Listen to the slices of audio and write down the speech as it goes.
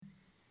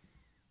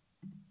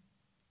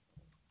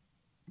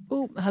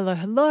Oh, hello,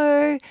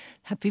 hello.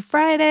 Happy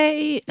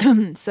Friday.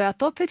 So our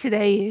thought for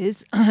today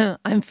is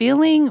I'm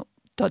feeling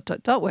dot,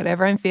 dot, dot,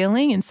 whatever I'm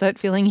feeling, insert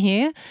feeling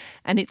here,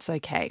 and it's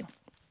okay.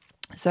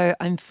 So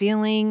I'm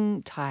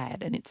feeling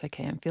tired and it's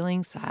okay. I'm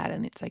feeling sad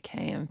and it's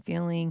okay. I'm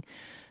feeling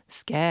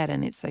scared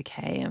and it's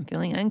okay. I'm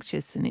feeling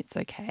anxious and it's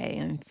okay.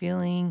 I'm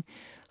feeling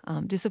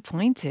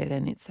disappointed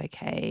and it's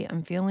okay.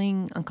 I'm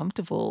feeling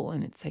uncomfortable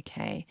and it's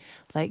okay.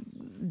 Like,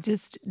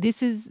 just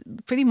this is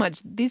pretty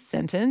much this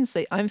sentence,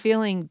 like, I'm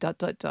feeling dot,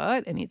 dot,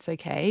 dot, and it's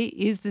okay,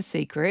 is the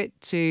secret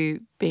to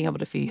being able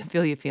to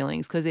feel your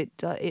feelings, because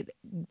it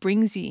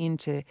brings you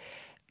into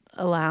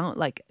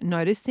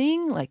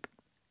noticing,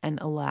 and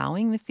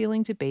allowing the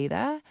feeling to be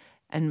there.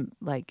 And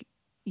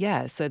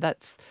yeah, so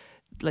that's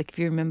if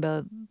you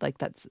remember,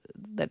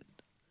 that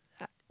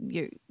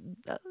your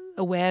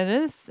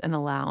awareness and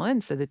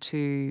allowance are the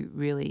two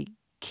really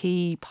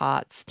key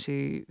parts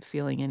to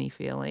feeling any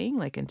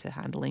feeling, and to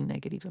handling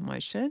negative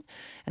emotion.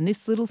 And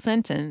this little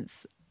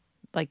sentence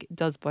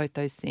does both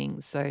those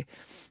things. So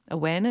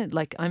awareness,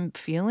 I'm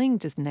feeling,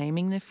 just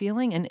naming the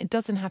feeling, and it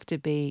doesn't have to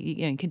be,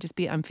 it can just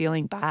be I'm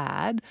feeling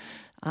bad.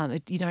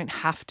 You don't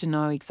have to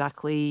know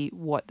exactly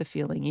what the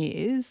feeling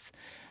is,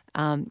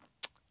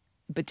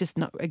 but just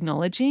not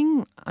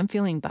acknowledging I'm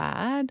feeling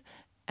bad,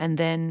 and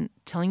then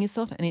telling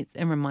yourself and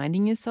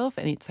reminding yourself,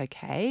 and it's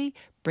okay,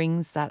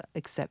 brings that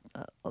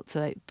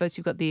so first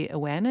you've got the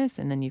awareness,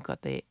 and then you've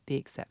got the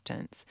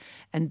acceptance.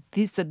 And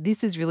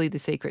this is really the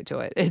secret to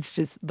it. It's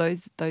just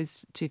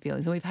those two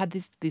feelings. And we've had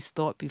this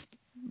thought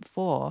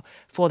before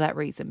for that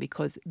reason,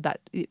 because that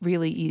it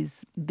really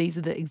is, these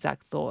are the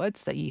exact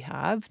thoughts that you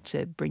have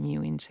to bring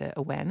you into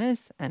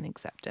awareness and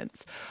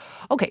acceptance.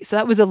 Okay, so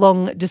that was a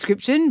long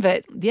description,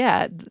 but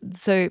yeah,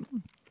 so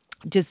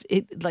just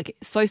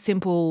so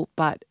simple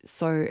but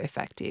so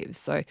effective.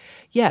 So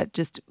yeah,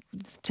 just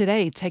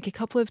today take a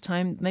couple of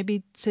times,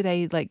 maybe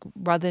today,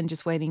 rather than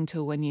just waiting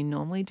till when you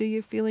normally do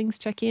your feelings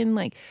check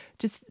in,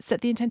 just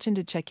set the intention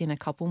to check in a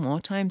couple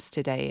more times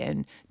today,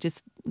 and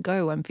just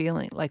go, I'm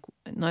feeling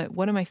no,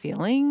 what am I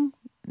feeling?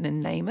 And then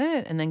name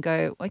it, and then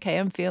go, okay,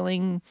 I'm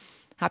feeling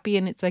happy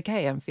and it's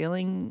okay. I'm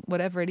feeling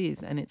whatever it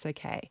is and it's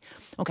okay.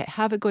 Okay,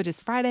 have a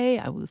gorgeous Friday.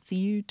 I will see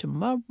you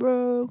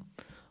tomorrow.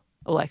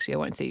 Well, actually, I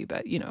won't see you,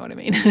 but you know what I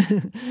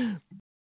mean.